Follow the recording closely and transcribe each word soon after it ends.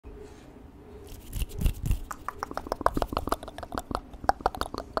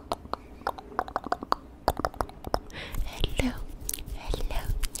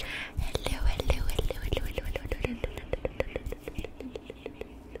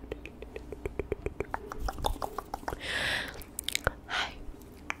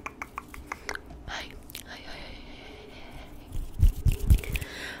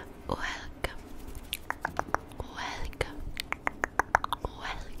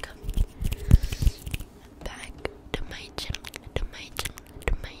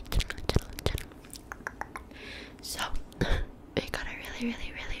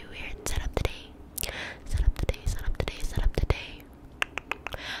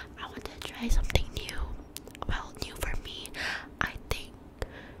try something new. Well, new for me. I think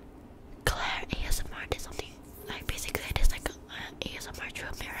Claire ASMR did something like basically it is like ASMR through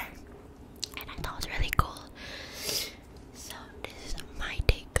a mirror, and I thought it was really cool. So this is my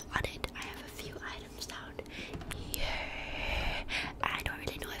take on it. I have a few items down here. I don't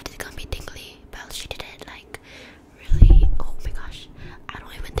really know if this is gonna be tingly. Well, she did it like really. Oh my gosh, I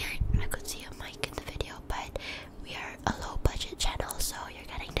don't even think I could see a mic in the video, but we are a low budget channel, so you're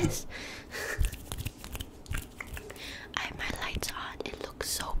getting this. I have my lights on. It looks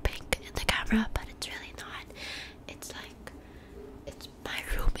so pink in the camera, but it's really not. It's like my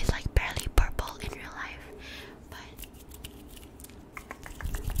room is like barely purple in real life, but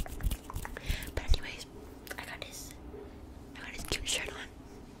anyways, I got this cute shirt on,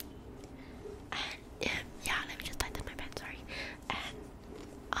 and yeah, let me just tighten my pants. Sorry, and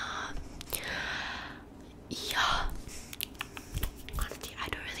yeah, honestly, I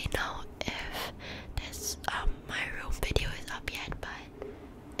don't really know if this my room video is up yet, but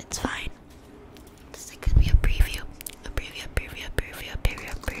it's fine. This could be a preview.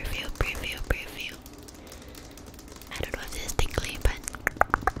 I don't know if this is tingly, but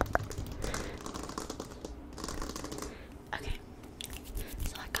okay.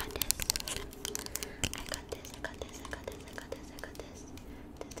 So I got this.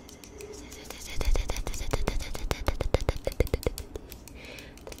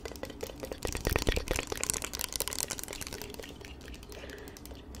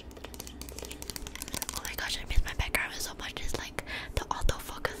 Oh my gosh, I miss my background so much. It's like the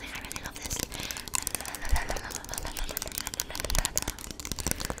autofocusing. I really love this.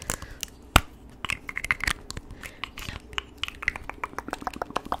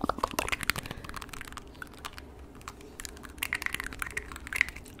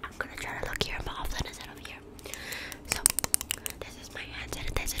 I'm gonna try to look here more often instead of here. So this is my hand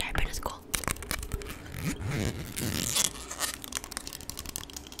sanitizer I bring to school.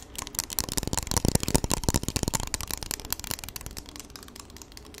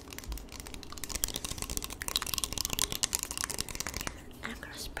 I'm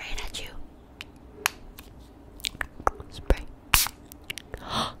gonna spray it at you. Spray.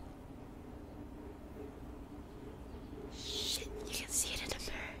 Shit, you can see it in the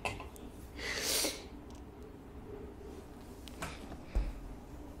mirror.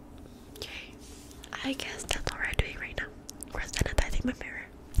 Okay, I guess that's what we're doing right now. We're sanitizing my mirror.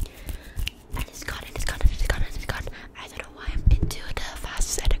 And it's gone. I don't know why I'm into the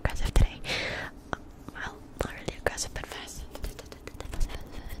fast and aggressive today. Well, not really aggressive, but fast.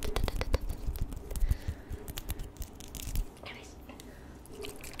 Anyways.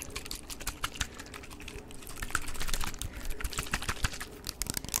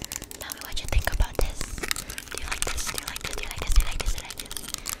 Tell me what you think about this. Do you like this? Do you like this? Do you like this? Do you like this? Do you like this?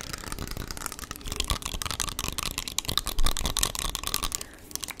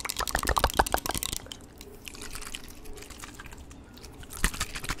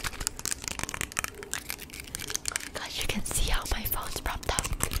 Gosh, you can see how my phone's propped up.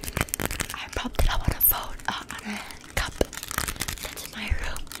 I propped it up on a phone, on a cup that's in my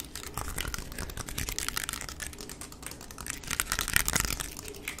room.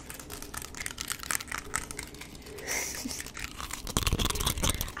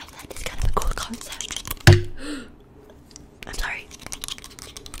 I thought it's kind of a cool concept. I'm sorry.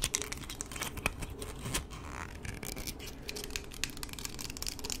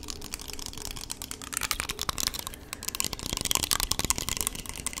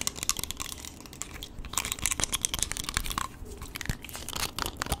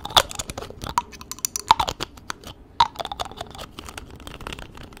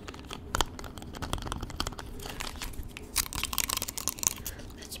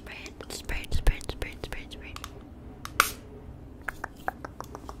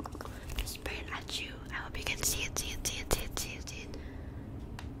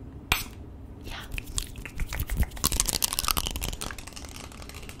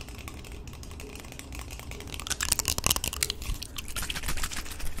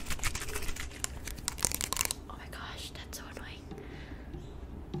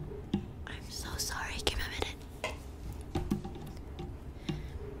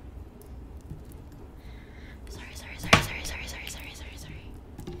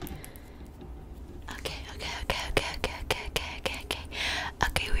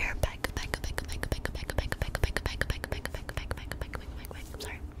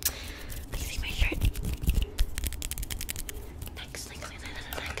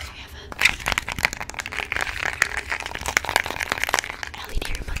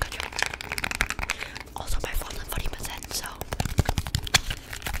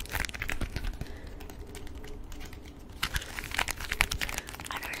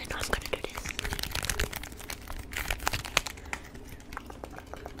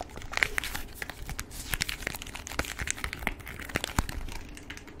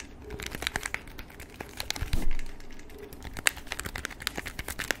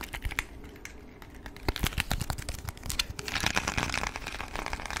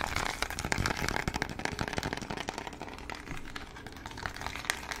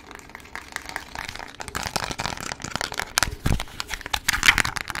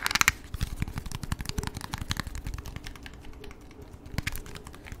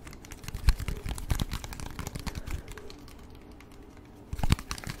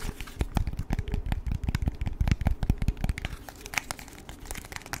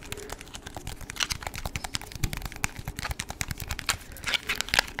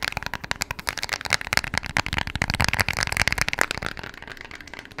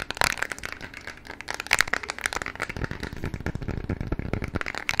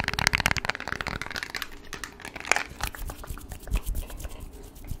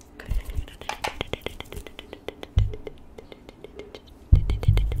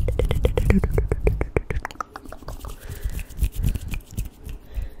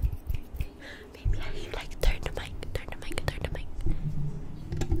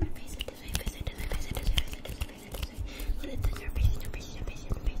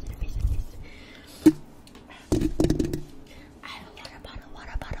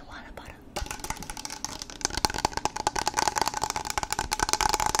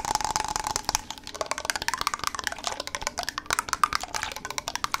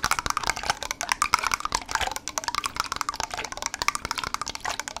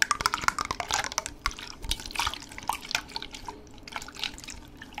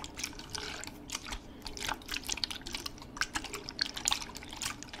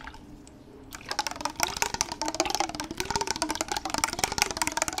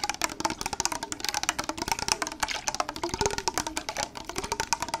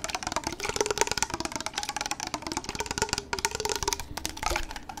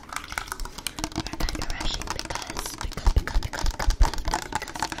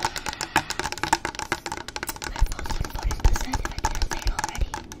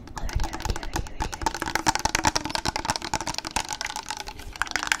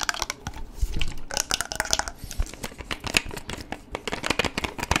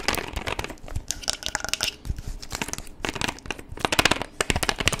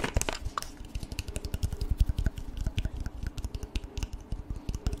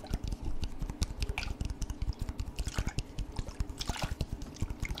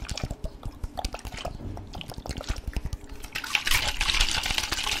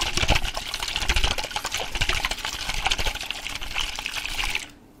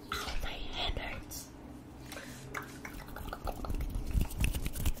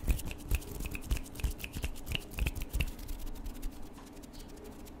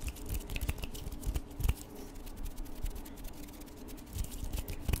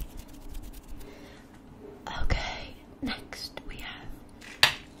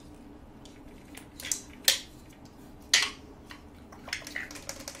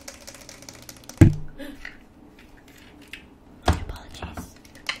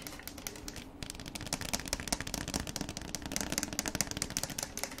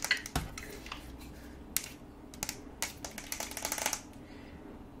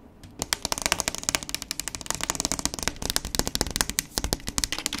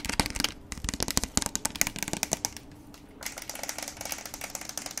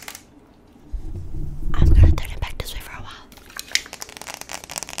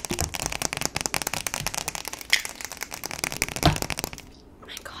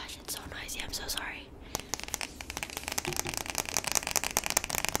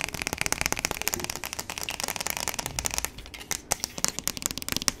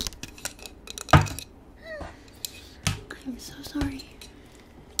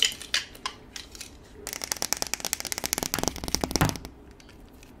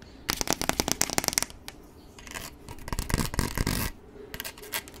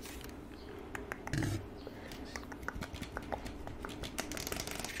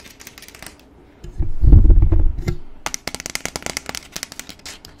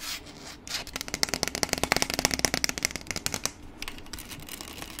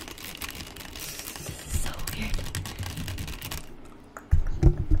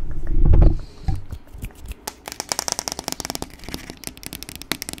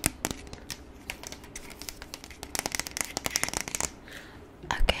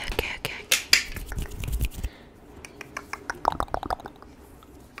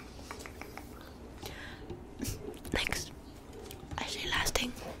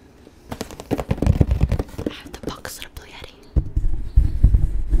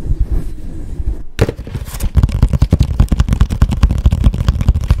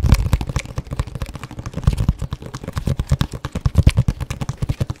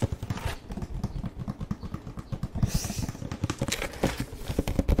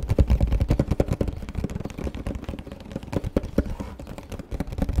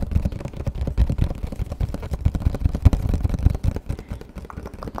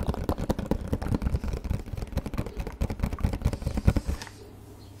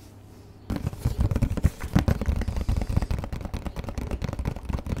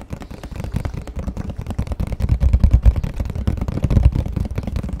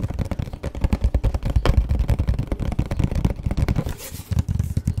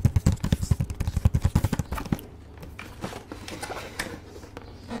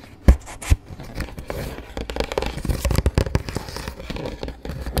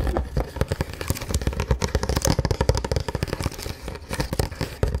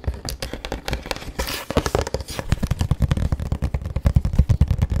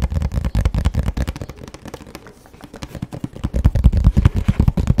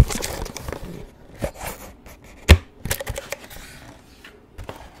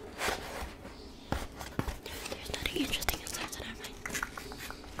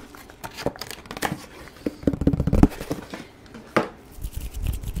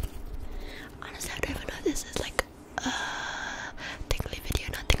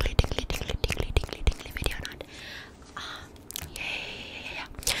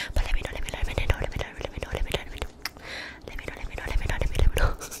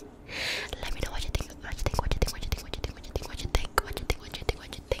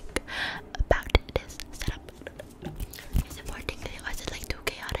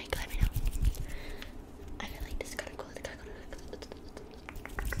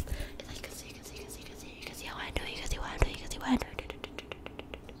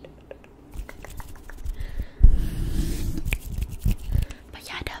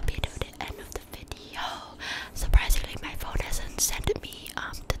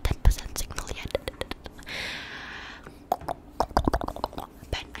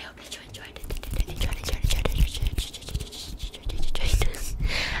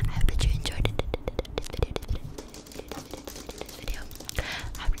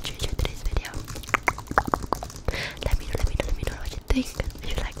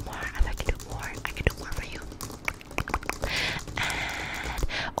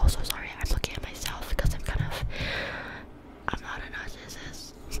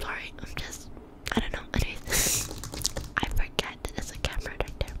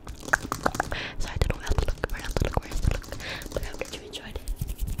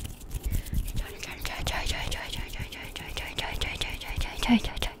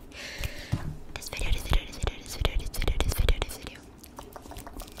 This video.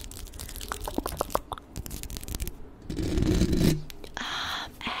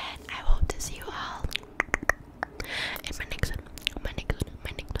 And I hope to see you all in my next one.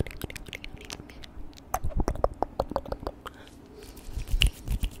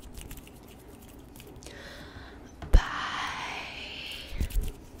 Bye.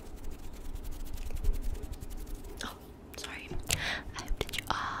 Oh, sorry. I hope that you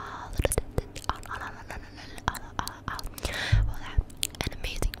all will have an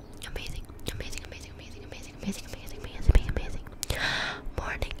amazing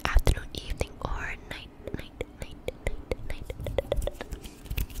morning, afternoon, evening, or night. And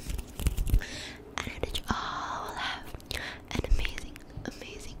I hope that you all will have an amazing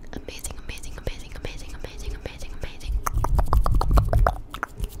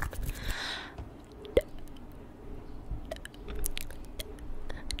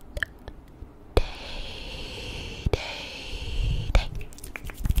day.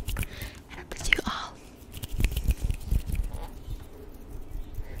 And I bless you all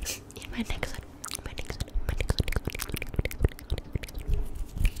in my next one.